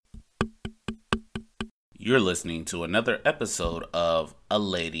You're listening to another episode of A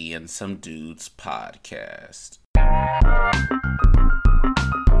Lady and Some Dudes Podcast.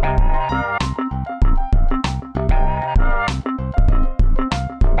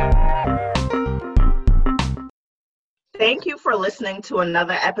 Thank you for listening to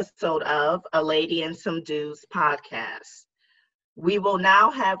another episode of A Lady and Some Dudes Podcast. We will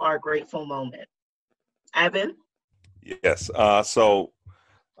now have our grateful moment. Evan? Yes.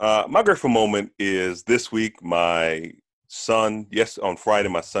 My grateful moment is this week. My son, on Friday,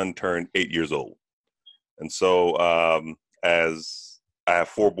 my son turned 8 years old. And so as I have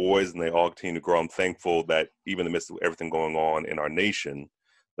four boys and they all continue to grow, I'm thankful that even in the midst of everything going on in our nation,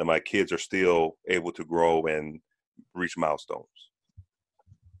 that my kids are still able to grow and reach milestones.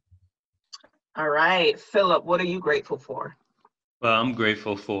 All right. Philip, what are you grateful for? Well, I'm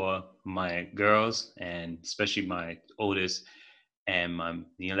grateful for my girls, and especially my oldest and my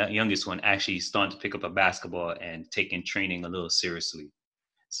youngest one actually starting to pick up a basketball and taking training a little seriously.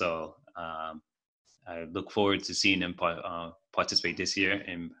 So I look forward to seeing them participate this year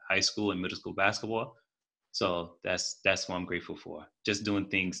in high school and middle school basketball. So that's what I'm grateful for. Just doing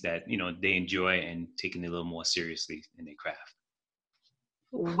things that, they enjoy and taking it a little more seriously in their craft.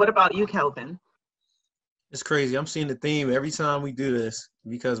 What about you, Kelvin? It's crazy. I'm seeing the theme every time we do this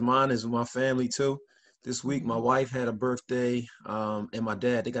because mine is my family too. This week, my wife had a birthday, and my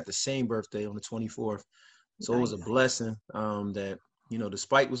dad, they got the same birthday on the 24th. So It was a blessing that,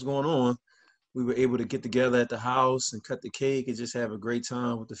 despite what's going on, we were able to get together at the house and cut the cake and just have a great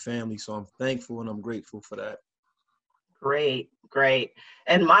time with the family. So I'm thankful and I'm grateful for that. Great.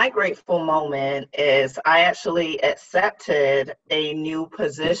 And my grateful moment is I actually accepted a new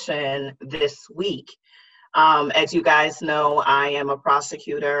position this week. As you guys know, I am a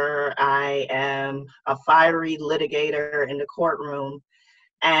prosecutor. I am a fiery litigator in the courtroom.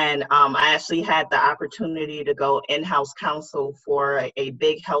 And I actually had the opportunity to go in-house counsel for a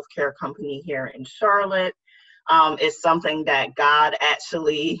big healthcare company here in Charlotte. It's something that God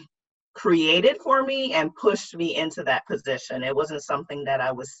actually created for me and pushed me into that position. It wasn't something that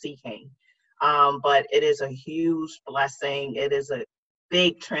I was seeking, but it is a huge blessing. It is a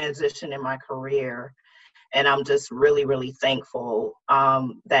big transition in my career. And I'm just really, really thankful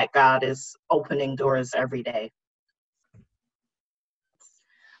that God is opening doors every day.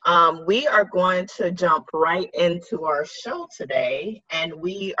 We are going to jump right into our show today, and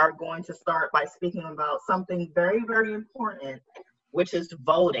we are going to start by speaking about something very, very important, which is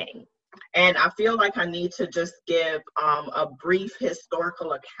voting. And I feel like I need to just give a brief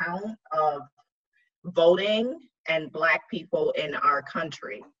historical account of voting and Black people in our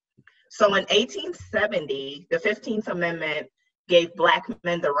country. So in 1870, the 15th Amendment gave Black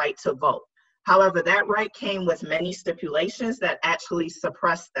men the right to vote. However, that right came with many stipulations that actually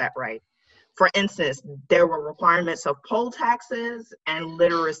suppressed that right. For instance, there were requirements of poll taxes and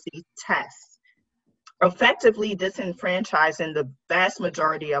literacy tests, effectively disenfranchising the vast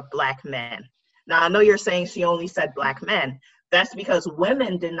majority of Black men. Now, I know you're saying she only said Black men. That's because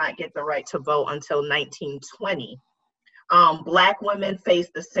women did not get the right to vote until 1920. Black women face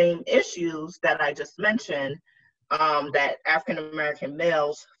the same issues that I just mentioned that African-American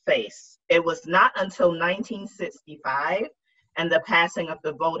males face. It was not until 1965 and the passing of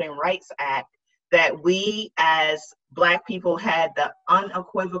the Voting Rights Act that we as Black people had the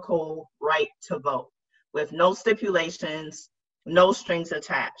unequivocal right to vote with no stipulations, no strings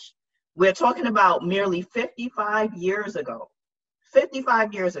attached. We're talking about merely 55 years ago.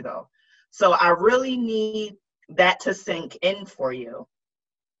 55 years ago. So I really need that to sink in for you.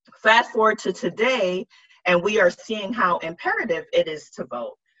 Fast forward to today, and we are seeing how imperative it is to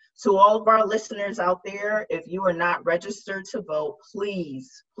vote. To all of our listeners out there, if you are not registered to vote,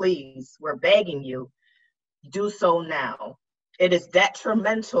 please, we're begging you, do so now. It is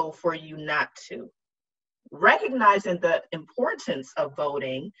detrimental for you not to. Recognizing the importance of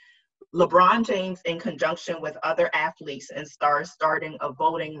voting, LeBron James, in conjunction with other athletes and stars, starting a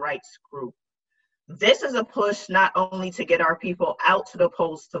voting rights group. This is a push not only to get our people out to the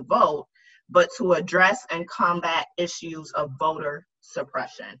polls to vote, but to address and combat issues of voter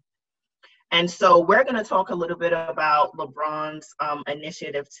suppression. And so we're going to talk a little bit about LeBron's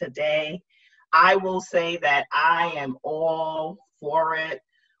initiative today. I will say that I am all for it.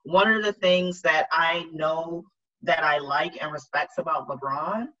 One of the things that I know that I like and respect about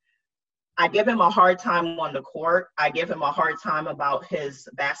LeBron, I give him a hard time on the court. I give him a hard time about his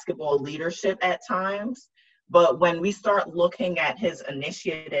basketball leadership at times. But when we start looking at his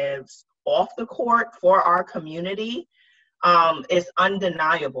initiatives off the court for our community, it's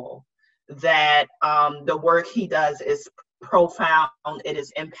undeniable that the work he does is profound, it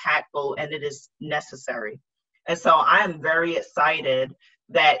is impactful, and it is necessary. And so I am very excited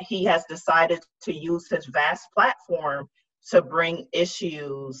that he has decided to use his vast platform to bring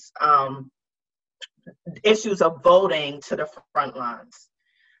issues of voting to the front lines.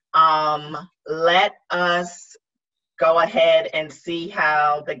 Let us go ahead and see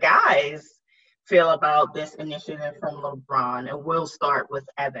how the guys feel about this initiative from LeBron, and we'll start with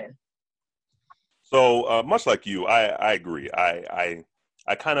Evan. So much like you, I agree. I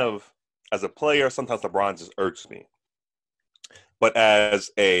kind of, as a player, sometimes LeBron just irks me. But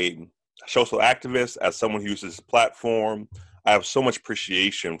as a social activist, as someone who uses his platform, I have so much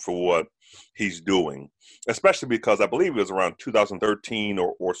appreciation for what he's doing, especially because I believe it was around 2013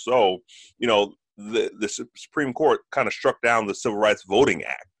 or so, the Supreme Court kind of struck down the Civil Rights Voting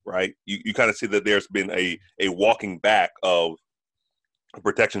Act, right? You kind of see that there's been a walking back of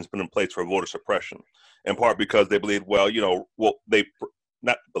protections put in place for voter suppression, in part because they believe, they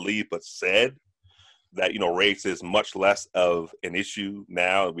not believe, but said that, race is much less of an issue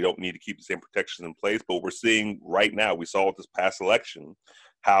now. We don't need to keep the same protections in place. But we're seeing right now, we saw with this past election,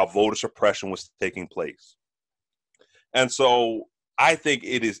 how voter suppression was taking place. And so I think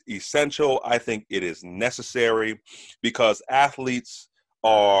it is essential. I think it is necessary because athletes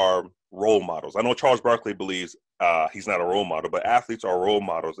are role models. I know Charles Barkley believes he's not a role model, but athletes are role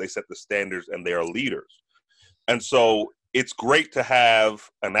models. They set the standards and they are leaders. And so it's great to have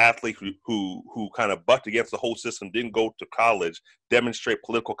an athlete who kind of bucked against the whole system, didn't go to college, demonstrate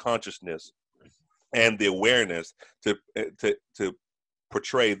political consciousness and the awareness to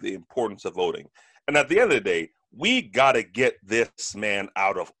portray the importance of voting. And at the end of the day, we got to get this man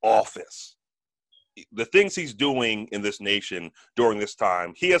out of office. The things he's doing in this nation during this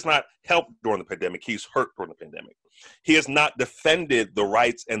time, he has not helped during the pandemic. He's hurt during the pandemic. He has not defended the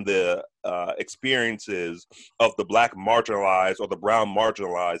rights and the experiences of the Black marginalized or the brown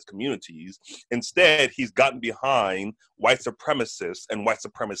marginalized communities. Instead, he's gotten behind white supremacists and white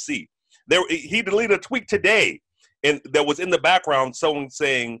supremacy. He deleted a tweet today that was in the background, someone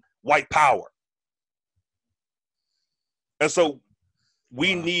saying white power. And so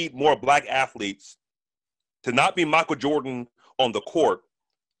we need more Black athletes to not be Michael Jordan on the court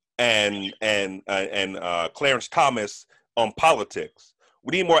and Clarence Thomas on politics.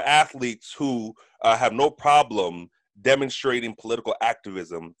 We need more athletes who have no problem demonstrating political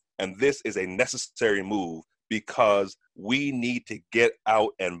activism. And this is a necessary move because we need to get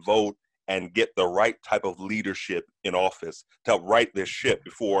out and vote and get the right type of leadership in office to help right this ship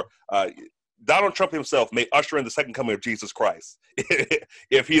before Donald Trump himself may usher in the second coming of Jesus Christ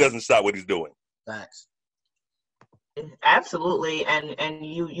if he doesn't stop what he's doing. Thanks. Absolutely, and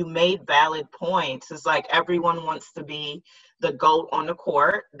you made valid points. It's like everyone wants to be the GOAT on the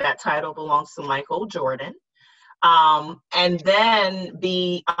court. That title belongs to Michael Jordan. And then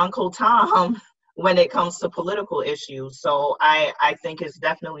be Uncle Tom when it comes to political issues. So I think it's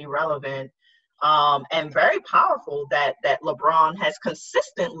definitely relevant and very powerful that LeBron has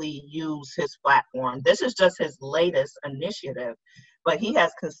consistently used his platform. This is just his latest initiative, but he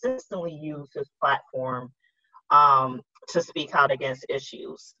has consistently used his platform to speak out against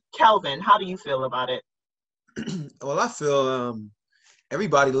issues. Kelvin, how do you feel about it? Well, I feel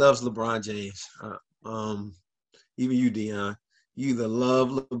everybody loves LeBron James. Even you, Dion. You either love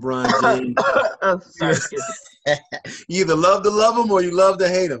LeBron James. You either love to love him or you love to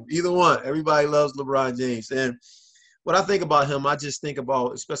hate him. Either one. Everybody loves LeBron James. And what I think about him, I just think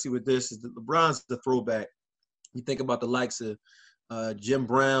about, especially with this, is that LeBron's the throwback. You think about the likes of Jim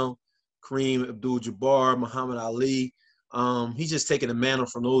Brown, Kareem Abdul-Jabbar, Muhammad Ali. He's just taking the mantle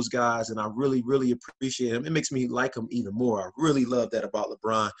from those guys, and I really, really appreciate him. It makes me like him even more. I really love that about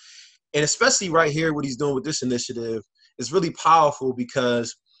LeBron. And especially right here, what he's doing with this initiative is really powerful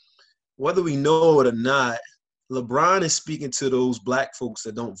because whether we know it or not, LeBron is speaking to those Black folks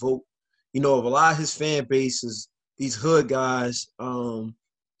that don't vote. A lot of his fan base is these hood guys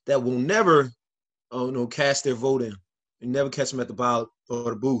that will never cast their vote in and never catch them at the ballot or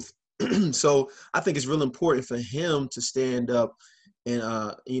the booth. So I think it's real important for him to stand up and,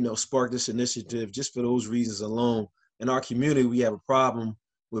 spark this initiative just for those reasons alone. In our community, we have a problem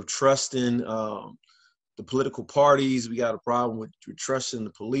with trusting the political parties. We got a problem with trusting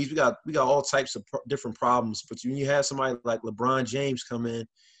the police. We got all types of different problems. But when you have somebody like LeBron James come in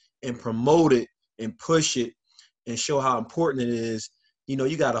and promote it and push it and show how important it is,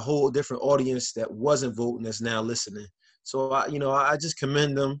 you got a whole different audience that wasn't voting that's now listening. So, I just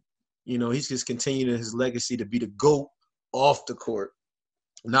commend him. He's just continuing his legacy to be the GOAT off the court,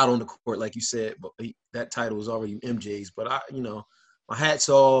 not on the court, like you said, but that title was already MJ's. But my hat's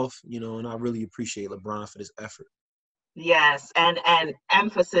off, and I really appreciate LeBron for this effort. Yes, and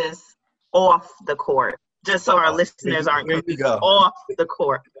emphasis off the court, just so our Oh, listeners aren't there you confused. go. Off the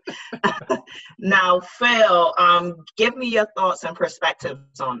court. Now, Phil, give me your thoughts and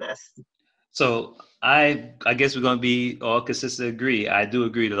perspectives on this. So I guess we're gonna be all consistent agree. I do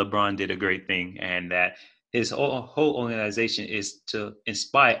agree that LeBron did a great thing, and that his whole organization is to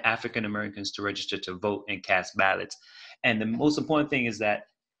inspire African Americans to register to vote and cast ballots. And the most important thing is that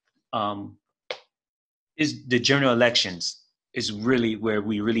um, is the general elections is really where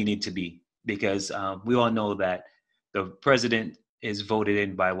we really need to be, because we all know that the president is voted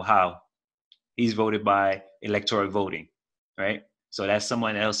in by how he's voted by electoral voting, right? So that's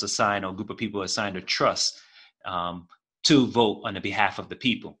someone else assigned, or a group of people assigned a trust to vote on the behalf of the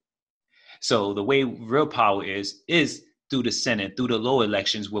people. So the way real power is through the Senate, through the lower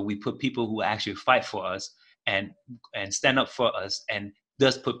elections, where we put people who actually fight for us and stand up for us, and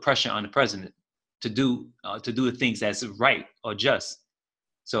thus put pressure on the president to do the things that's right or just.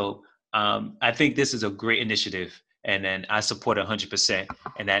 So I think this is a great initiative, and then I support it 100%.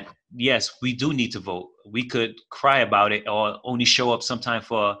 And that, yes, we do need to vote. We could cry about it or only show up sometime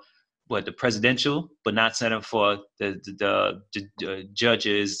for the presidential, but not sign up for the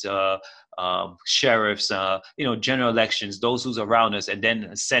judges, sheriffs, general elections, those who's around us, and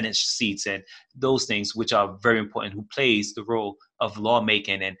then Senate seats and those things, which are very important, who plays the role of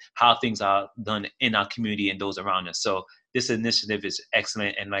lawmaking and how things are done in our community and those around us. So this initiative is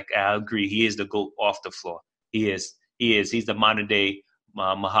excellent, and like I agree, he is the GOAT off the floor. He is. He's the modern day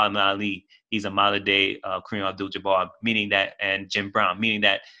Muhammad Ali. He's a modern day Kareem Abdul-Jabbar, meaning that, and Jim Brown, meaning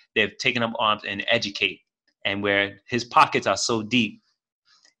that they've taken up arms and educate. And where his pockets are so deep,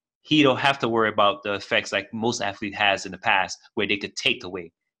 he don't have to worry about the effects like most athletes has in the past, where they could take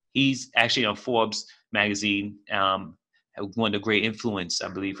away. He's actually on Forbes magazine, one of the great influence, I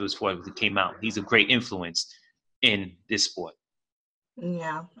believe it was Forbes that came out. He's a great influence in this sport.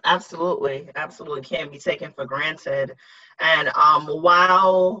 Yeah, absolutely. Absolutely can't be taken for granted. And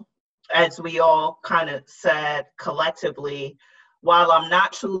while, as we all kind of said collectively, while I'm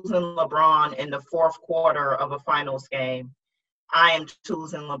not choosing LeBron in the fourth quarter of a finals game, I am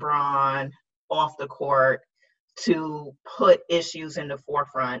choosing LeBron off the court to put issues in the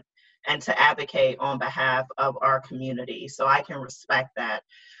forefront and to advocate on behalf of our community. So I can respect that.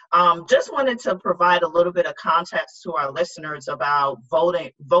 Just wanted to provide a little bit of context to our listeners about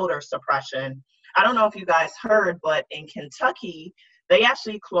voter suppression. I don't know if you guys heard, but in Kentucky, they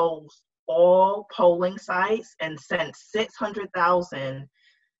actually closed all polling sites and sent 600,000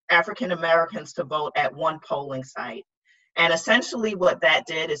 African Americans to vote at one polling site. And essentially what that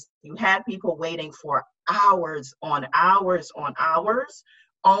did is you had people waiting for hours on hours on hours,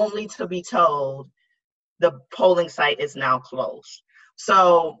 only to be told the polling site is now closed.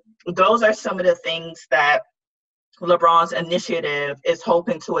 So those are some of the things that LeBron's initiative is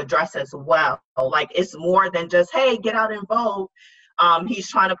hoping to address as well. Like, it's more than just, hey, get out and vote. He's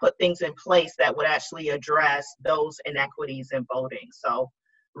trying to put things in place that would actually address those inequities in voting. So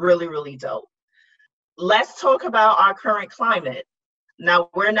really, really dope. Let's talk about our current climate. Now,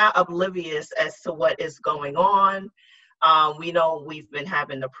 we're not oblivious as to what is going on. We know we've been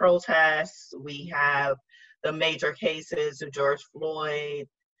having the protests. We have the major cases of George Floyd's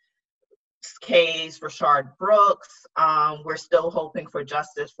case, Rashard Brooks. We're still hoping for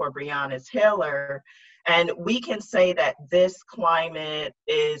justice for Breonna Taylor. And we can say that this climate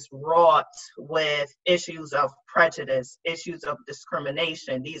is wrought with issues of prejudice, issues of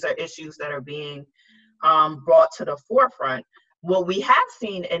discrimination. These are issues that are being brought to the forefront. What we have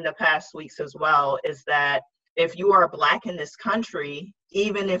seen in the past weeks as well is that if you are Black in this country,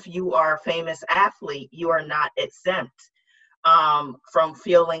 even if you are a famous athlete, you are not exempt from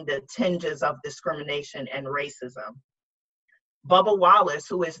feeling the tinges of discrimination and racism. Bubba Wallace,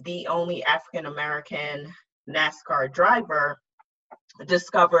 who is the only African-American NASCAR driver,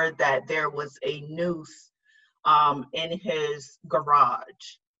 discovered that there was a noose in his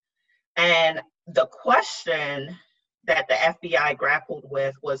garage. And the question that the FBI grappled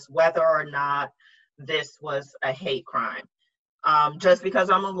with was whether or not this was a hate crime. Just because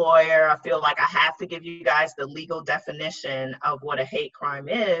I'm a lawyer, I feel like I have to give you guys the legal definition of what a hate crime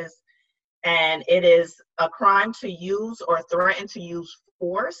is. And it is a crime to use or threaten to use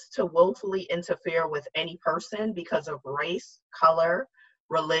force to willfully interfere with any person because of race, color,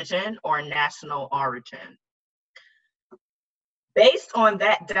 religion, or national origin. Based on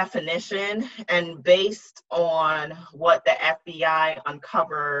that definition and based on what the FBI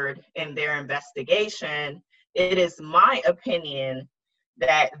uncovered in their investigation, it is my opinion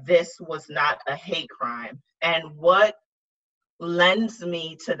that this was not a hate crime. And what lends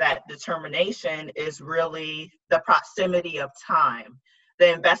me to that determination is really the proximity of time.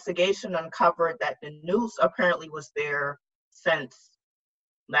 The investigation uncovered that the noose apparently was there since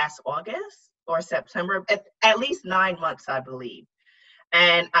last August or September, at least 9 months, I believe.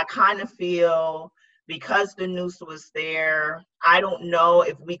 And I kind of feel because the noose was there, I don't know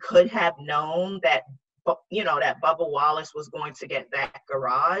if we could have known that, that Bubba Wallace was going to get that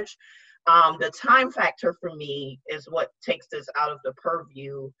garage. The time factor for me is what takes this out of the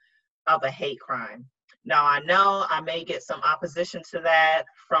purview of a hate crime. Now, I know I may get some opposition to that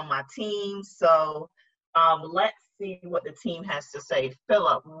from my team, so let's see what the team has to say.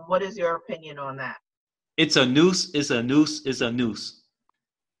 Philip, what is your opinion on that? It's a noose, it's a noose, it's a noose.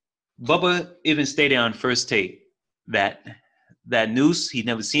 Bubba even stated on first tape that noose, he'd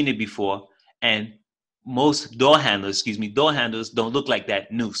never seen it before, and most door handlers don't look like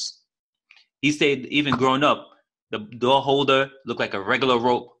that noose. He said even growing up, the door holder looked like a regular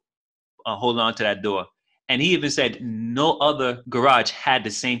rope holding on to that door. And he even said no other garage had the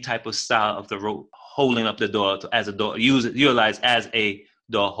same type of style of the rope holding up the door as a door, utilized as a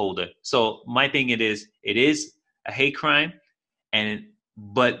door holder. So my thing it is a hate crime,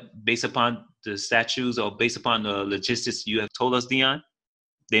 but based upon the statutes or based upon the logistics you have told us, Dion,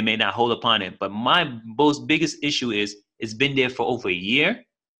 they may not hold upon it. But my most biggest issue is it's been there for over a year.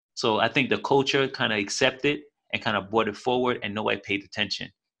 So I think the culture kind of accepted and kind of brought it forward and nobody paid attention.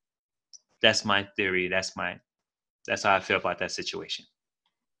 That's my theory. That's how I feel about that situation.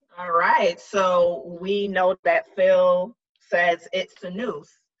 All right. So we know that Phil says it's the noose.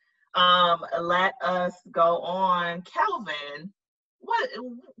 Let us go on. Calvin, what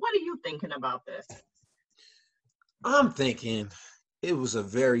are you thinking about this? I'm thinking it was a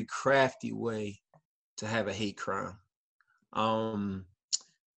very crafty way to have a hate crime.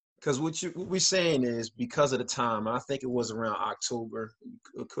 Because what we're saying is because of the time, I think it was around October.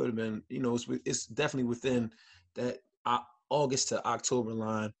 It could have been, it's definitely within that August to October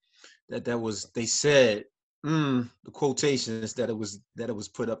line that was, they said, the quotations that it was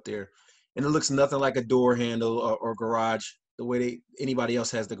put up there. And it looks nothing like a door handle or garage, the way anybody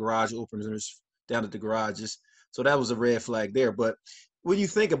else has the garage openers down at the garages. So that was a red flag there. But when you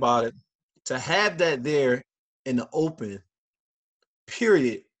think about it, to have that there in the open,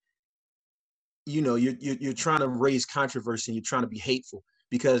 period, you're trying to raise controversy and you're trying to be hateful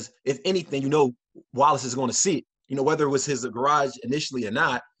because if anything, Wallace is going to see it. Whether it was his garage initially or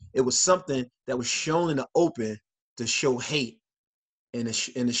not, it was something that was shown in the open to show hate and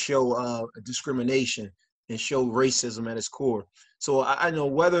to show discrimination and show racism at its core. So I know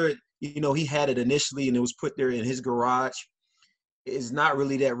whether he had it initially and it was put there in his garage is not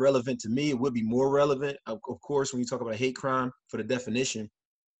really that relevant to me. It would be more relevant, of course, when you talk about a hate crime for the definition.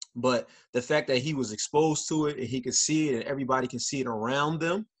 But the fact that he was exposed to it and he could see it and everybody can see it around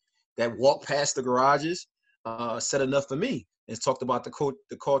them that walk past the garages said enough for me. It's talked about the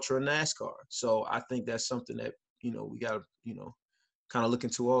culture of NASCAR. So I think that's something that, we got to, kind of look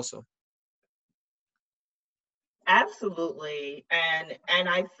into also. Absolutely. And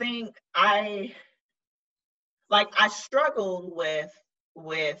I think I struggled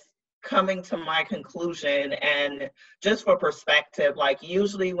with coming to my conclusion. And just for perspective,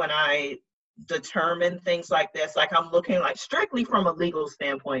 usually when I determine things like this, I'm looking strictly from a legal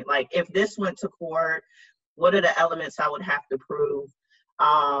standpoint. If this went to court, what are the elements I would have to prove,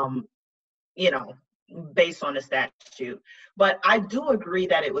 based on the statute? But I do agree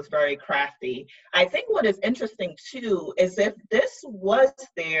that it was very crafty. I think what is interesting too is if this was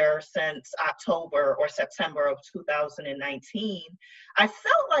there since October or September of 2019, I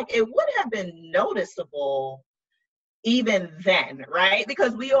felt like it would have been noticeable even then, right?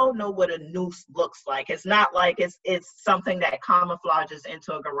 Because we all know what a noose looks like. It's not like it's something that camouflages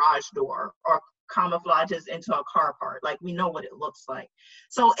into a garage door or camouflages into a car part. We know what it looks like.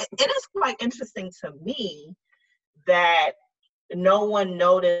 So it is quite interesting to me that no one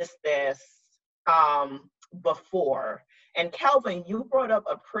noticed this before. And Calvin, you brought up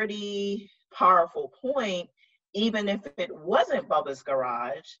a pretty powerful point. Even if it wasn't Bubba's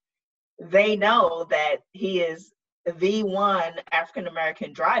garage, they know that he is the one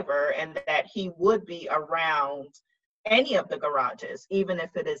African-American driver and that he would be around any of the garages, even if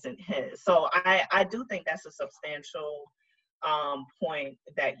it isn't his. So I do think that's a substantial point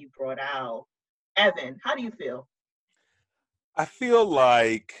that you brought out. Evan, how do you feel? I feel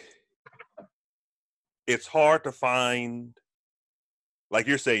like it's hard to find, like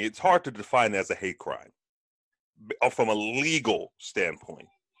you're saying, it's hard to define as a hate crime from a legal standpoint.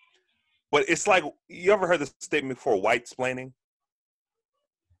 But it's like, you ever heard the statement before, white-splaining?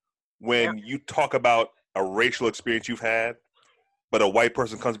 When you talk about a racial experience you've had, but a white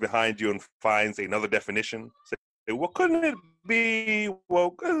person comes behind you and finds another definition. Say, well, couldn't it be?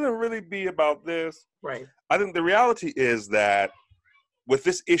 Well, couldn't it really be about this? Right. I think the reality is that with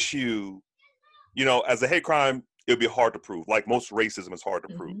this issue, as a hate crime, it would be hard to prove. Like most racism is hard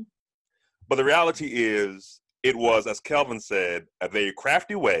to prove. But the reality is, it was, as Kelvin said, a very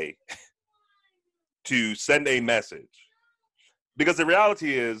crafty way to send a message. Because the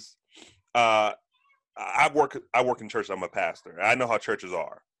reality is, I work in church. I'm a pastor. I know how churches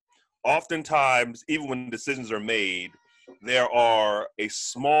are. Oftentimes, even when decisions are made, there are a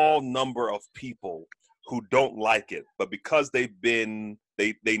small number of people who don't like it. But because they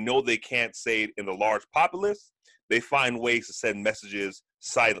know they can't say it in the large populace, they find ways to send messages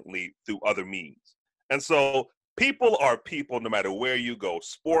silently through other means. And so people are people no matter where you go,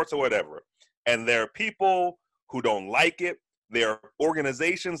 sports or whatever. And there are people who don't like it. There are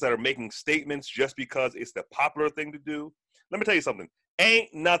organizations that are making statements just because it's the popular thing to do. Let me tell you something.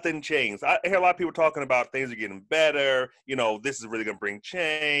 Ain't nothing changed. I hear a lot of people talking about things are getting better. This is really going to bring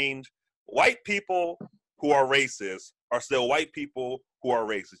change. White people who are racist are still white people who are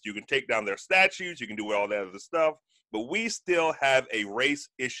racist. You can take down their statues. You can do all that other stuff. But we still have a race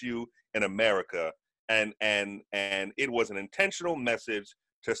issue in America. And it was an intentional message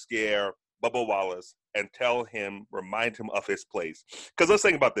to scare Bubba Wallace and remind him of his place. Because let's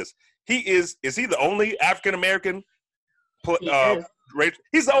think about this. Is he the only African-American race?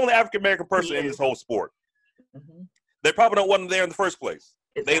 He's the only African-American person in this whole sport. They probably don't want him there in the first place.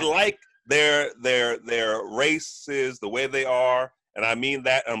 Exactly. They like their races the way they are, and I mean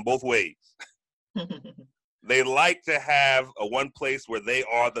that in both ways. They like to have one place where they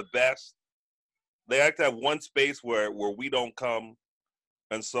are the best. They like to have one space where we don't come.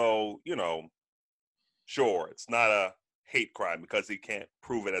 And so, sure, it's not a hate crime because he can't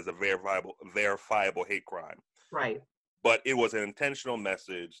prove it as a verifiable hate crime. Right. But it was an intentional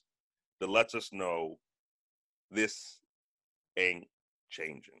message that lets us know this ain't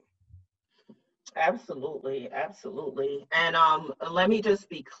changing. Absolutely. And let me just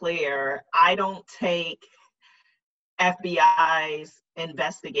be clear. I don't take FBI's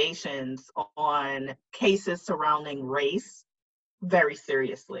investigations on cases surrounding race very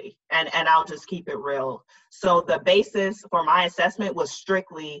seriously. And I'll just keep it real. So the basis for my assessment was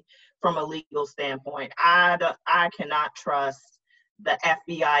strictly from a legal standpoint. I cannot trust the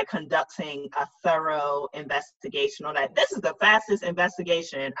FBI conducting a thorough investigation on that. This is the fastest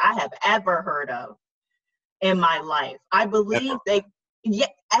investigation I have ever heard of in my life. I believe they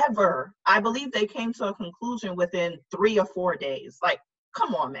came to a conclusion within 3 or 4 days. Like,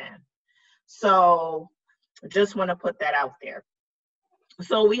 come on, man. So just want to put that out there.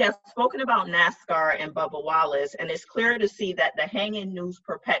 So we have spoken about NASCAR and Bubba Wallace, and it's clear to see that the hanging noose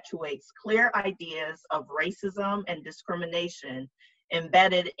perpetuates clear ideas of racism and discrimination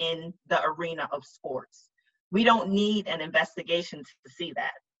embedded in the arena of sports. We don't need an investigation to see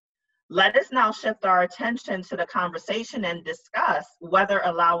that. Let us now shift our attention to the conversation and discuss whether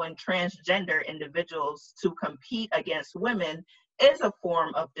allowing transgender individuals to compete against women is a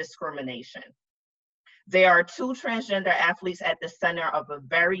form of discrimination. There are 2 transgender athletes at the center of a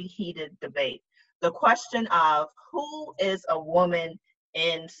very heated debate. The question of who is a woman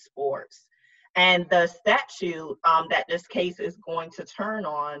in sports. And the statute that this case is going to turn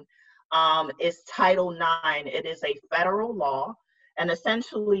on is Title IX. It is a federal law. And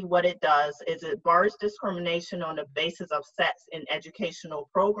essentially what it does is it bars discrimination on the basis of sex in educational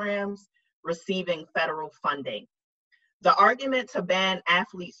programs receiving federal funding. The argument to ban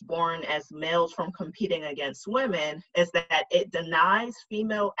athletes born as males from competing against women is that it denies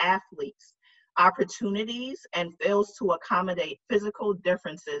female athletes opportunities and fails to accommodate physical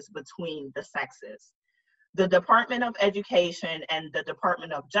differences between the sexes. The Department of Education and the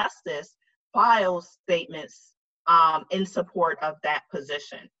Department of Justice filed statements in support of that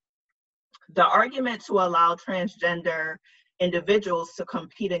position. The argument to allow transgender individuals to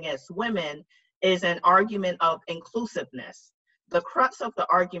compete against women is an argument of inclusiveness. The crux of the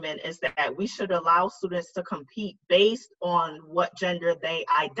argument is that we should allow students to compete based on what gender they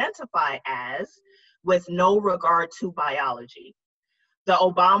identify as, with no regard to biology. The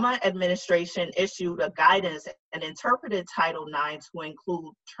Obama administration issued a guidance and interpreted Title IX to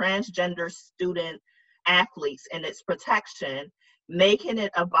include transgender student athletes in its protection, making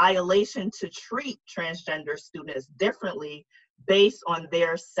it a violation to treat transgender students differently based on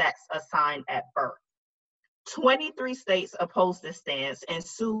their sex assigned at birth. 23 states opposed this stance and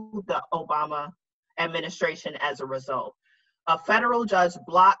sued the Obama administration as a result. A federal judge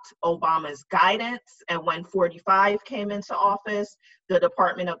blocked Obama's guidance, and when 45 came into office, the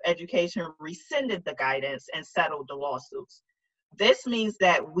Department of Education rescinded the guidance and settled the lawsuits. This means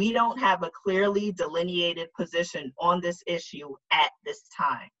that we don't have a clearly delineated position on this issue at this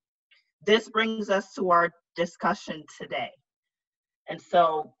time. This brings us to our discussion today. And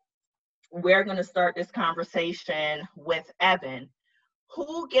so we're going to start this conversation with Evan.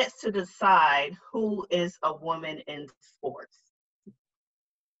 Who gets to decide who is a woman in sports?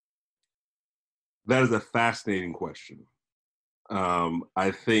 That is a fascinating question.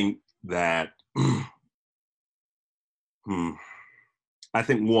 I think that, I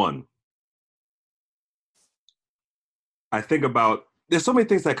think about, there's so many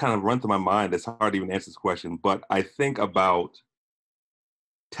things that kind of run through my mind. It's hard to even answer this question, but I think about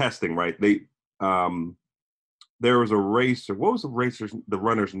testing, right? There was a racer, what was the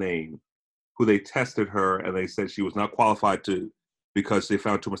runner's name, who they tested her and they said she was not qualified because they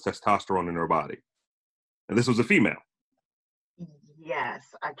found too much testosterone in her body. And this was a female. Yes,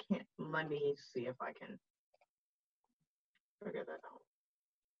 I can't, let me see if I can figure that out.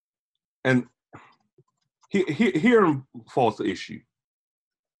 And here falls the issue.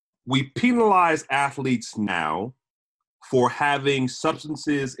 We penalize athletes now for having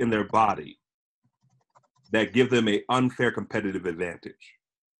substances in their body that give them an unfair competitive advantage.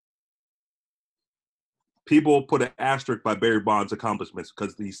 People put an asterisk by Barry Bonds' accomplishments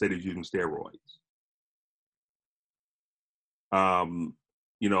because he said he's using steroids.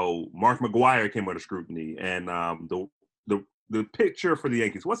 Mark McGwire came under scrutiny, and the pitcher for the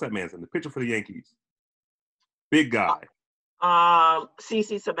Yankees. What's that man's name? The pitcher for the Yankees. Big guy.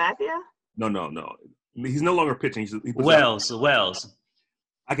 CC Sabathia? No. He's no longer pitching. Wells.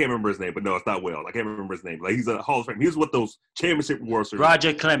 I can't remember his name, but no, it's not Wells. I can't remember his name. Like, he's a Hall of Fame. He was what those championship awards.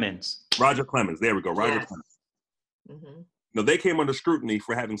 Roger Clemens. There we go. Roger Yes. Clemens. Mm-hmm. No, they came under scrutiny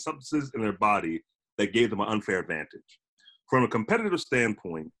for having substances in their body that gave them an unfair advantage. From a competitive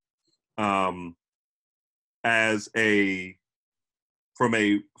standpoint, from a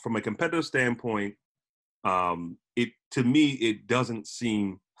competitive standpoint, to me it doesn't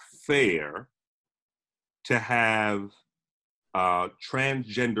seem fair to have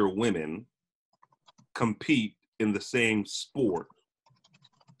transgender women compete in the same sport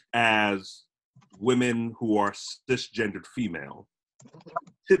as women who are cisgendered female,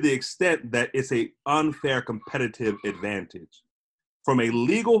 to the extent that it's an unfair competitive advantage. From a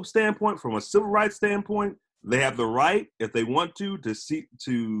legal standpoint, from a civil rights standpoint, they have the right, if they want to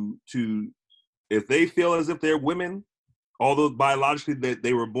if they feel as if they're women, although biologically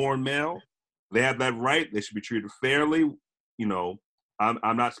they were born male, they have that right. They should be treated fairly.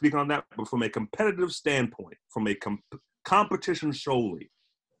 I'm not speaking on that, but from a competitive standpoint, from a competition solely,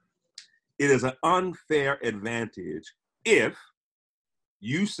 it is an unfair advantage if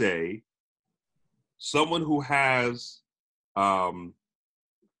you say someone who has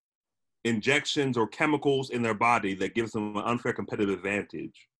injections or chemicals in their body that gives them an unfair competitive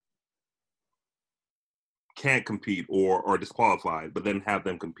advantage can't compete or are disqualified, but then have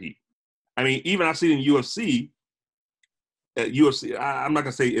them compete. I mean, even I've seen in UFC, I'm not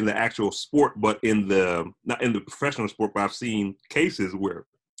gonna say in the actual sport, but not in the professional sport, but I've seen cases where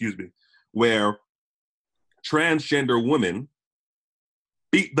transgender women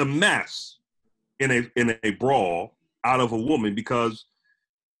beat the mess in a brawl out of a woman, because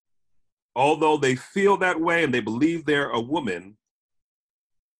although they feel that way and they believe they're a woman,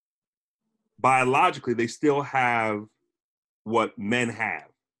 biologically they still have what men have.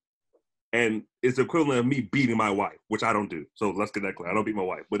 And it's the equivalent of me beating my wife, which I don't do. So let's get that clear. I don't beat my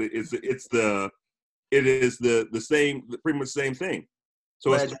wife, but it is the same, pretty much the same thing.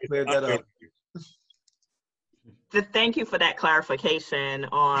 So glad you cleared that up. Thank you for that clarification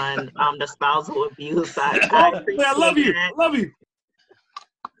on the spousal abuse. I love you. I love you.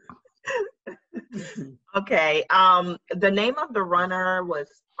 Okay. The name of the runner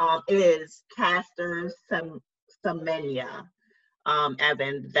is Caster Semenya,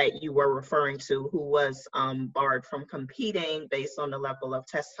 Evan, that you were referring to, who was barred from competing based on the level of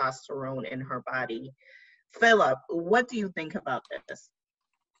testosterone in her body. Philip, what do you think about this?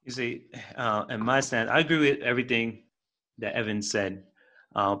 You see, in my stand, I agree with everything that Evan said,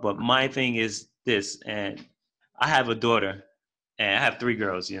 but my thing is this, and I have a daughter, and I have 3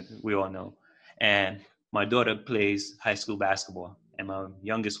 girls, we all know, and my daughter plays high school basketball, and my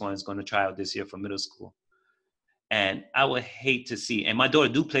youngest one is going to try out this year for middle school. And I would hate to see, and my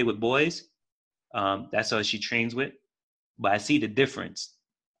daughter do play with boys, that's all she trains with, but I see the difference.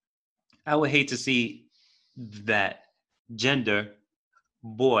 I would hate to see that gender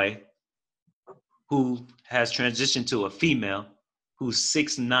boy who has transitioned to a female who's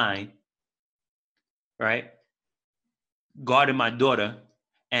 6'9", right, guarding my daughter.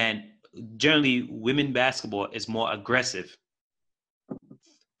 And generally women basketball is more aggressive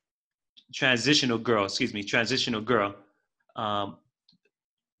transitional girl,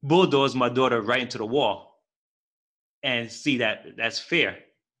 bulldoze my daughter right into the wall and see that that's fair.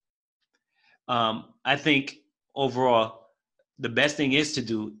 I think overall, the best thing is to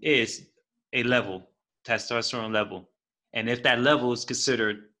do is a level, testosterone level. And if that level is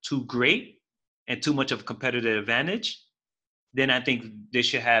considered too great and too much of a competitive advantage, then I think they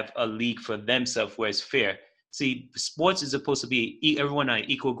should have a league for themselves where it's fair. See, sports is supposed to be everyone on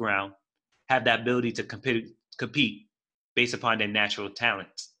equal ground, have that ability to compete based upon their natural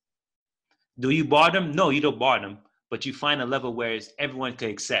talents. Do you bar them? No, you don't bar them, but you find a level where everyone can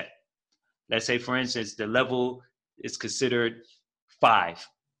accept. Let's say, for instance, the level is considered 5.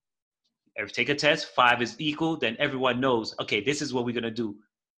 If you take a test, 5 is equal, then everyone knows, okay, this is what we're gonna do,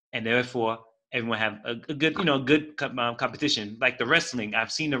 and therefore everyone have a good, good competition. Like the wrestling,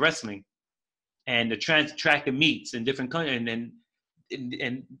 I've seen the wrestling, and the track and meets in different countries,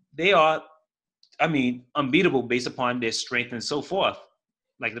 and they are, I mean, unbeatable based upon their strength and so forth.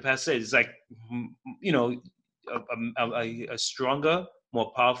 Like the past said, it's like, a stronger,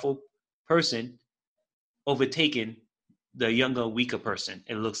 more powerful person overtaking the younger, weaker person,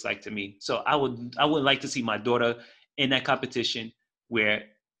 it looks like to me. So I would like to see my daughter in that competition where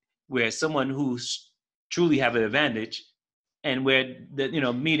someone who's truly have an advantage, and where the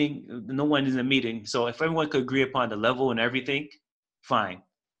meeting, no one is in a meeting. So if everyone could agree upon the level and everything, fine.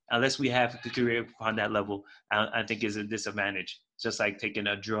 Unless we have to agree upon that level, I think is a disadvantage. Just like taking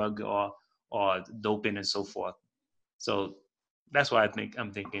a drug or doping and so forth. So that's what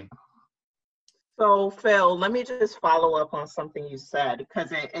I'm thinking. So, Phil, let me just follow up on something you said,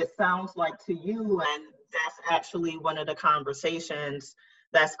 because it sounds like to you, and that's actually one of the conversations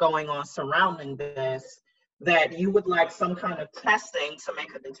that's going on surrounding this, that you would like some kind of testing to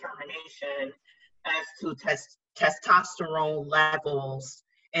make a determination as to testosterone levels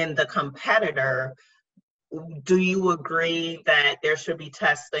in the competitor. Do you agree that there should be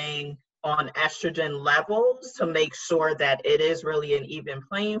testing on estrogen levels to make sure that it is really an even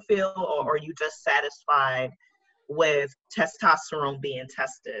playing field, or are you just satisfied with testosterone being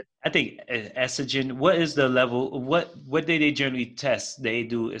tested? I think estrogen, what is the level, what do they generally test? They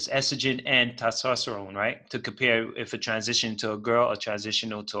do is estrogen and testosterone, right? To compare if a transition to a girl or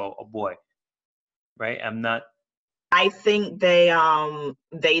transitional to a boy, right? I think they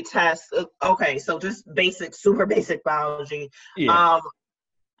test, okay, so just super basic biology. Yeah.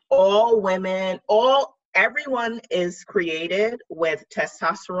 Everyone is created with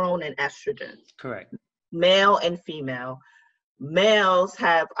testosterone and estrogen. Correct. Male and female. Males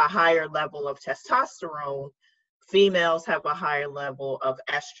have a higher level of testosterone. Females have a higher level of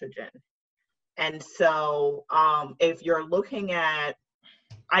estrogen. And so if you're looking at,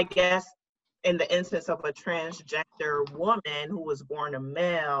 I guess, in the instance of a transgender woman who was born a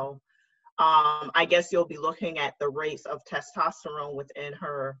male, I guess you'll be looking at the rates of testosterone within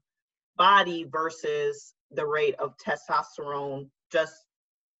her body versus the rate of testosterone just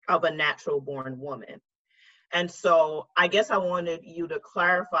of a natural born woman. And so I guess I wanted you to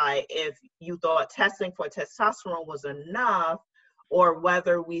clarify if you thought testing for testosterone was enough, or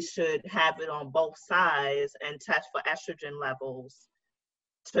whether we should have it on both sides and test for estrogen levels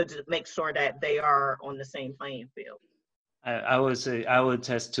to make sure that they are on the same playing field. I would say I would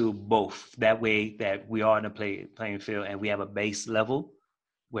test to both. That way that we are on a playing field and we have a base level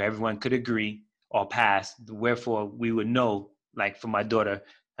where everyone could agree or pass. Wherefore we would know, like for my daughter,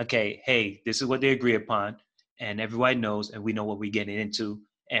 okay, hey, this is what they agree upon, and everybody knows, and we know what we're getting into,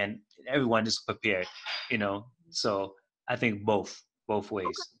 and everyone is prepared, So I think both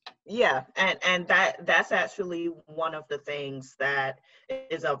ways. Yeah, and that's actually one of the things that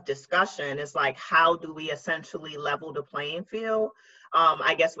is of discussion, is like, how do we essentially level the playing field,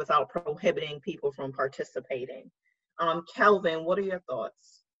 I guess, without prohibiting people from participating. Kelvin, what are your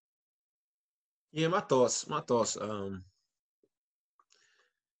thoughts? Yeah, my thoughts.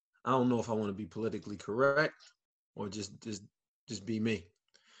 I don't know if I want to be politically correct or just be me.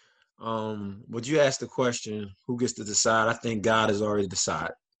 Would you ask the question, who gets to decide? I think God has already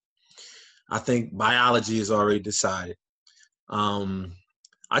decided. I think biology is already decided.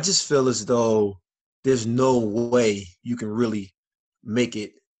 I just feel as though there's no way you can really make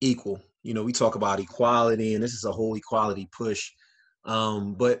it equal. We talk about equality, and this is a whole equality push.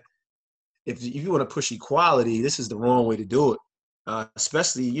 But if you want to push equality, this is the wrong way to do it.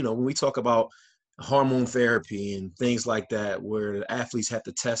 Especially, when we talk about hormone therapy and things like that, where the athletes have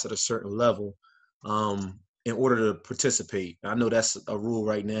to test at a certain level in order to participate. I know that's a rule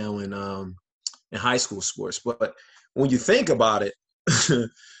right now in high school sports, but when you think about it,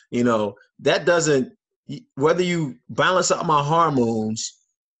 that doesn't, whether you balance out my hormones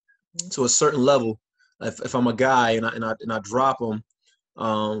to a certain level. If I'm a guy and I drop them,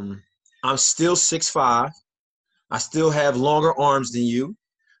 I'm still 6'5". I still have longer arms than you.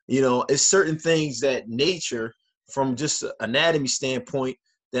 You know, it's certain things that nature, from just an anatomy standpoint,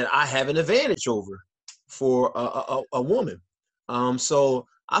 that I have an advantage over for a woman. So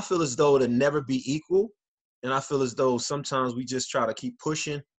I feel as though it'll never be equal. And I feel as though sometimes we just try to keep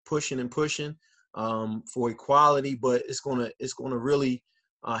pushing for equality, but it's gonna really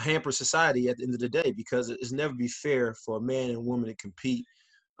hamper society at the end of the day, because it's never be fair for a man and woman to compete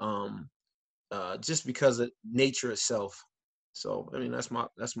just because of nature itself. So I mean, that's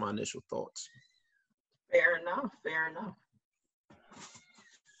my initial thoughts. Fair enough. Fair enough.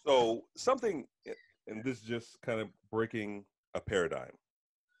 So something, and this is just kind of breaking a paradigm.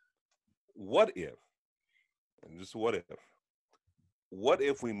 What if, and just what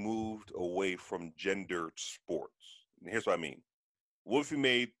if we moved away from gendered sports? And here's what I mean. What if we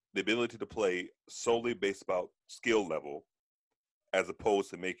made the ability to play solely based about skill level, as opposed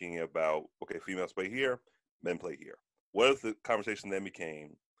to making it about, okay, females play here, men play here? What if the conversation then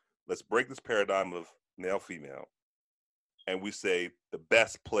became, let's break this paradigm of male-female, and we say the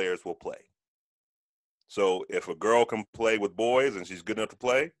best players will play. So if a girl can play with boys and she's good enough to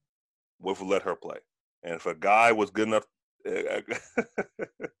play, what if we let her play? And if a guy was good enough, if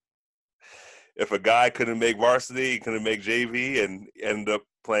a guy couldn't make varsity, he couldn't make JV, and ended up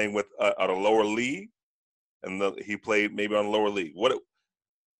playing with on a lower league, and he played maybe on a lower league.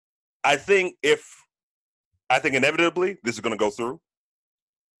 I think inevitably this is going to go through,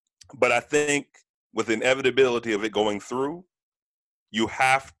 but I think with the inevitability of it going through, you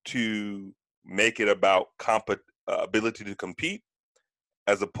have to make it about ability to compete,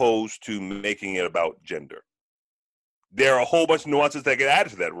 as opposed to making it about gender. There are a whole bunch of nuances that get added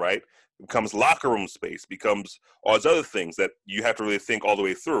to that, right? It becomes locker room space, becomes all these other things that you have to really think all the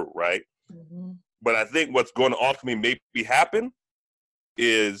way through, right? Mm-hmm. But I think what's going to ultimately maybe happen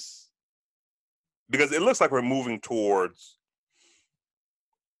is, because it looks like we're moving towards,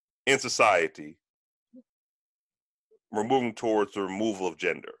 in society, we're moving towards the removal of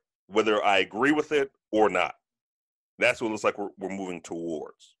gender, whether I agree with it or not. That's what it looks like we're moving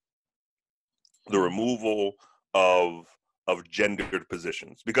towards. The removal of gendered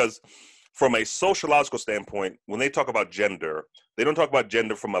positions. Because from a sociological standpoint, when they talk about gender, they don't talk about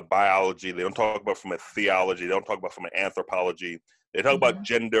gender from a biology, they don't talk about from a theology, they don't talk about from an anthropology. They talk about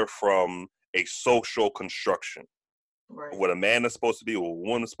gender from a social construction. Right. What a man is supposed to be, what a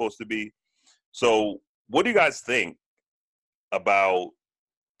woman is supposed to be. So what do you guys think about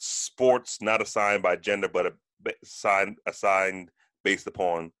sports not assigned by gender, but assigned based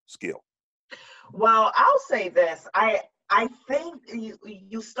upon skill? Well, I'll say this. I think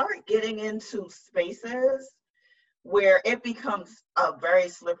you start getting into spaces where it becomes a very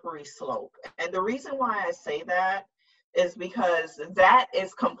slippery slope. And the reason why I say that is because that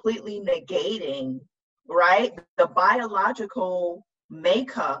is completely negating, right, the biological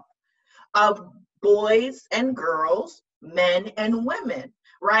makeup of boys and girls, men and women,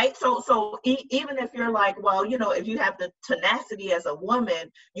 right? So even if you're like, well, you know, if you have the tenacity as a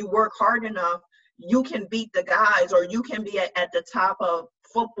woman, you work hard enough, you can beat the guys, or you can be at the top of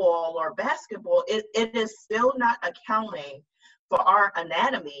football or basketball, it is still not accounting for our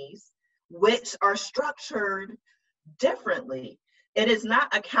anatomies, which are structured differently. It is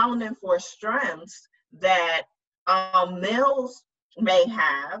not accounting for strengths that males may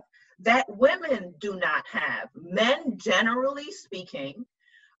have that women do not have. Men, generally speaking,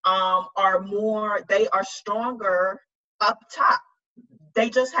 they are stronger up top. They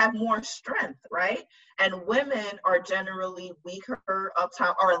just have more strength, right? And women are generally weaker up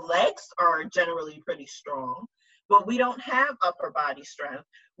top. Our legs are generally pretty strong, but we don't have upper body strength,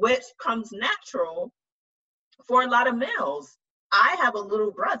 which comes natural for a lot of males. I have a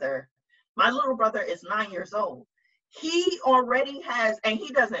little brother. My little brother is 9 years old. He already has, and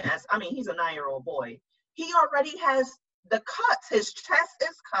he doesn't, he's a 9-year-old boy. He already has the cuts. His chest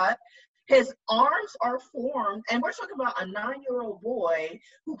is cut. His arms are formed, and we're talking about a 9-year-old boy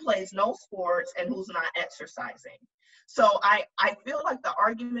who plays no sports and who's not exercising. So I feel like the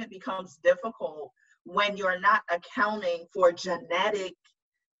argument becomes difficult when you're not accounting for genetic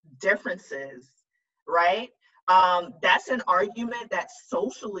differences, right? That's an argument that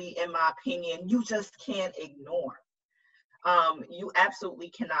socially, in my opinion, you just can't ignore. You absolutely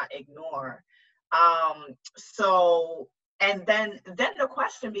cannot ignore. And then the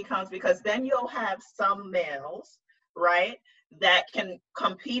question becomes, because then you'll have some males, right, that can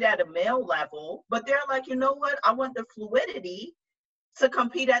compete at a male level, but they're like, you know what, I want the fluidity to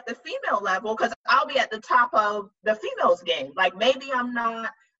compete at the female level because I'll be at the top of the females game. Like maybe I'm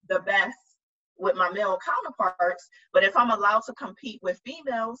not the best with my male counterparts, but if I'm allowed to compete with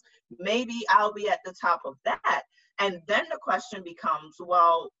females, maybe I'll be at the top of that. And then the question becomes,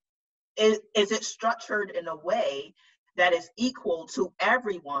 well, is it structured in a way that is equal to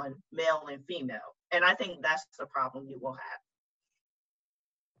everyone, male and female? And I think that's the problem you will have.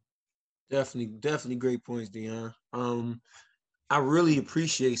 Definitely great points, Dion. I really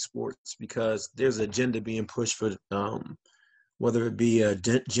appreciate sports because there's an agenda being pushed for whether it be a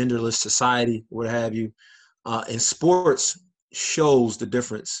genderless society, what have you. And sports shows the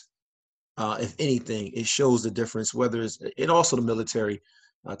difference. If anything, it shows the difference, it also the military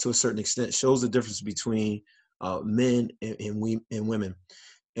to a certain extent shows the difference between men and women.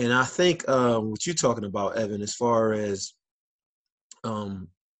 And I think what you're talking about, Evan, as far as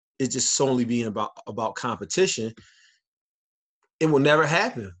it just solely being about competition, it will never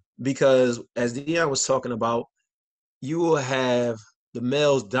happen because as Dion was talking about, you will have the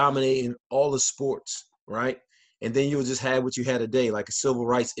males dominating all the sports, right? And then you'll just have what you had today, like a civil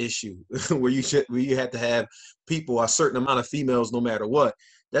rights issue where you had to have people, a certain amount of females, no matter what.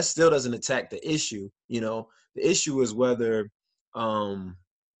 That still doesn't attack the issue. The issue is whether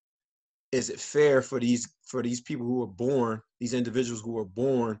is it fair for these people who are born, these individuals who are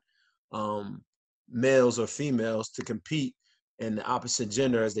born males or females to compete in the opposite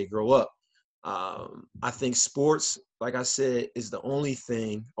gender as they grow up. I think sports, like I said, is the only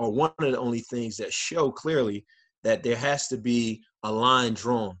thing, or one of the only things that show clearly that there has to be a line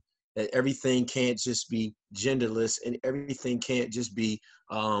drawn, that everything can't just be genderless and everything can't just be,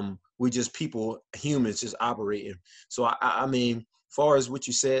 we just people, humans just operating. So I mean, far as what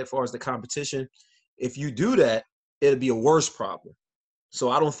you said, as far as the competition, if you do that, it'll be a worse problem. So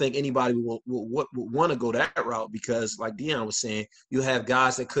I don't think anybody will want to go that route because, like Dion was saying, you have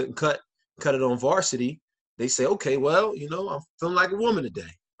guys that couldn't cut it on varsity. They say, okay, well, I'm feeling like a woman today.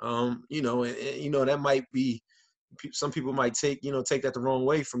 And that might be, some people might take that the wrong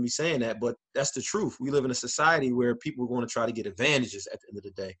way from me saying that, but that's the truth. We live in a society where people are going to try to get advantages at the end of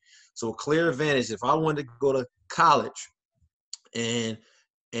the day. So a clear advantage. If I wanted to go to college, and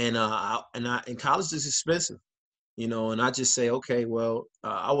college is expensive, and I just say, okay, well,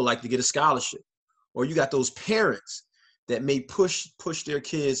 I would like to get a scholarship. Or you got those parents that may push their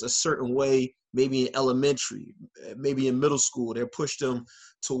kids a certain way, maybe in elementary, maybe in middle school. They'll push them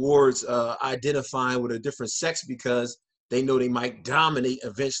towards identifying with a different sex because they know they might dominate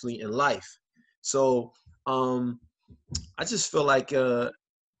eventually in life. So I just feel like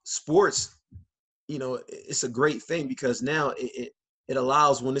sports, it's a great thing because now it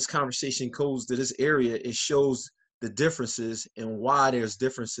allows, when this conversation goes to this area, it shows the differences and why there's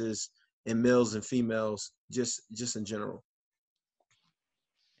differences in males and females just in general.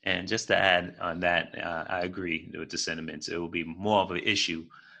 And just to add on that, I agree with the sentiments. It will be more of an issue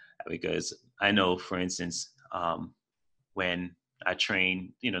because I know, for instance, when I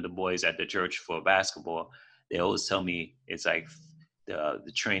train, the boys at the church for basketball, they always tell me it's like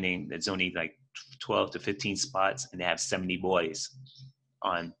the training, it's only like 12 to 15 spots and they have 70 boys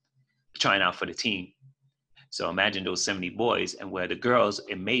on trying out for the team. So imagine those 70 boys, and where the girls,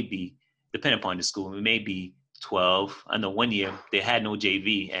 it may be, depending upon the school, it may be 12. I know one year they had no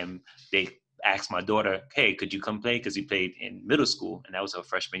JV, and they asked my daughter, hey, could you come play? Because he played in middle school, and that was her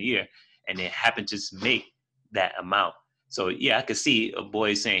freshman year. And they happened to just make that amount. So, yeah, I could see a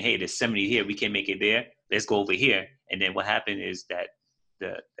boy saying, hey, there's 70 here. We can't make it there. Let's go over here. And then what happened is that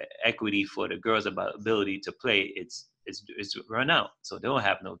the equity for the girls' ability to play, it's run out. So they don't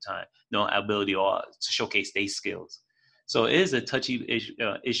have no time, no ability or to showcase their skills. So it is a touchy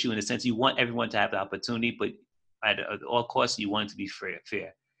issue in the sense you want everyone to have the opportunity, but at all costs, you want it to be fair.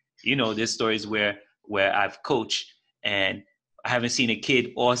 There's stories where I've coached and I haven't seen a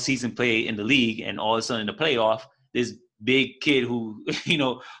kid all season play in the league, and all of a sudden in the playoff, this big kid who,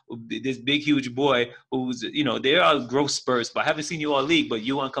 this big, huge boy who's, there are growth spurts, but I haven't seen you all league, but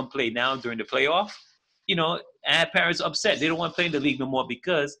you want to come play now during the playoff? And have parents upset. They don't want to play in the league no more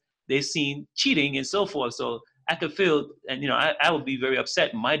because they've seen cheating and so forth. So I could feel, and I would be very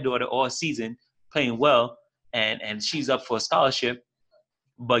upset. My daughter all season playing well, and she's up for a scholarship,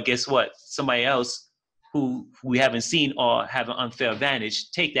 but guess what? Somebody else who we haven't seen or have an unfair advantage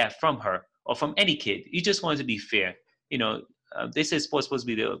take that from her or from any kid. You just want it to be fair. They say sports supposed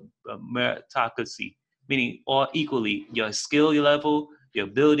to be the meritocracy, meaning all equally, your skill, your level, your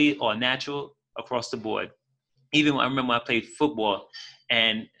ability, or natural across the board. Even when I remember I played football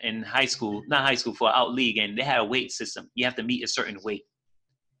and in not high school, for out league, and they had a weight system. You have to meet a certain weight.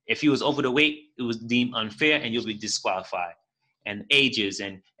 If you was over the weight, it was deemed unfair and you'll be disqualified. And ages,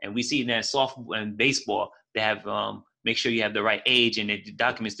 and we see that softball and baseball, they have make sure you have the right age and the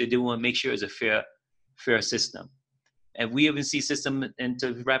documents. They want to make sure it's a fair system. And we even see systems, and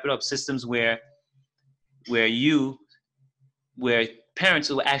to wrap it up, systems where parents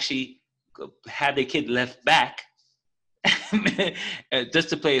will actually have their kid left back just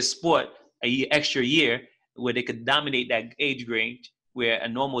to play a sport extra year, where they could dominate that age range, where a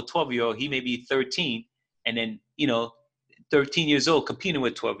normal 12-year-old, he may be 13, and then, 13 years old competing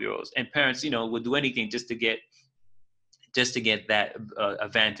with 12-year-olds, and parents, would do anything just to get that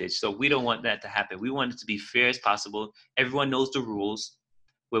advantage. So we don't want that to happen. We want it to be fair as possible. Everyone knows the rules,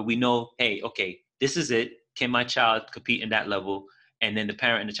 where we know, hey, okay, this is it. Can my child compete in that level? And then the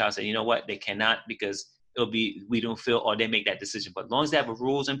parent and the child say, you know what, they cannot, because we don't feel, or they make that decision. But as long as they have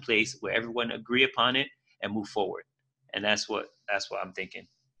rules in place where everyone agree upon it and move forward. And that's what I'm thinking.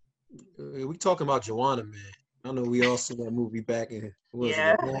 We talking about Joanna, man. I know we all saw that movie back in the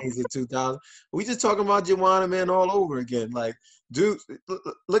 90s and 2000s. We just talking about Joanna, man, all over again. Like, dude,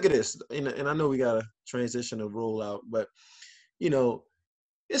 look at this. And I know we got to transition to roll out, but,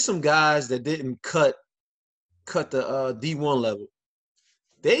 there's some guys that didn't cut the D1 level.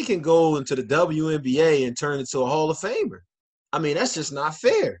 They can go into the WNBA and turn into a Hall of Famer. I mean, that's just not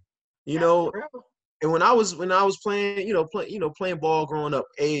fair, And when I was playing, playing ball growing up,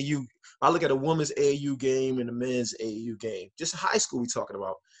 AAU, I look at a women's AAU game and a men's AAU game. Just high school we talking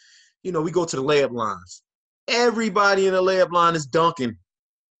about. We go to the layup lines. Everybody in the layup line is dunking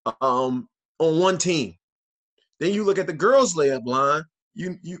on one team. Then you look at the girls' layup line.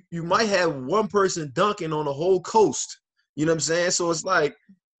 You might have one person dunking on the whole coast. You know what I'm saying? So it's like,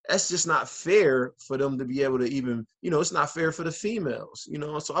 that's just not fair for them to be able to even, it's not fair for the females,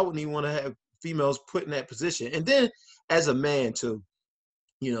 So I wouldn't even want to have females put in that position. And then as a man too,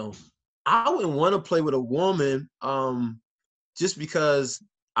 I wouldn't want to play with a woman just because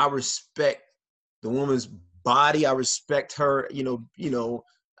I respect the woman's body. I respect her,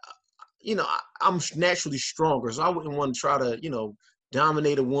 I'm naturally stronger. So I wouldn't want to try to,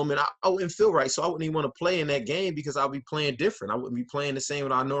 dominate a woman. I wouldn't feel right. So I wouldn't even want to play in that game, because I'll be playing different. I wouldn't be playing the same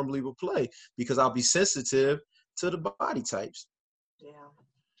way I normally would play, because I'll be sensitive to the body types.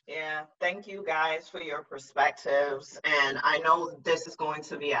 Yeah. Thank you guys for your perspectives. And I know this is going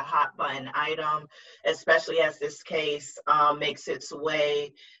to be a hot button item, especially as this case makes its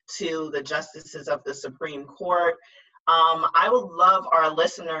way to the justices of the Supreme Court. I would love our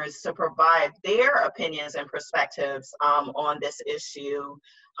listeners to provide their opinions and perspectives on this issue.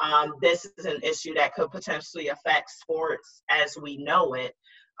 This is an issue that could potentially affect sports as we know it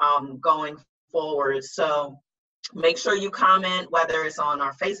going forward. So make sure you comment, whether it's on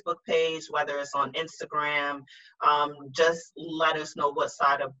our Facebook page, whether it's on Instagram. Just let us know what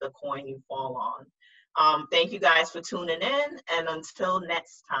side of the coin you fall on. Thank you guys for tuning in, and until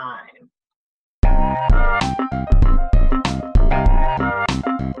next time.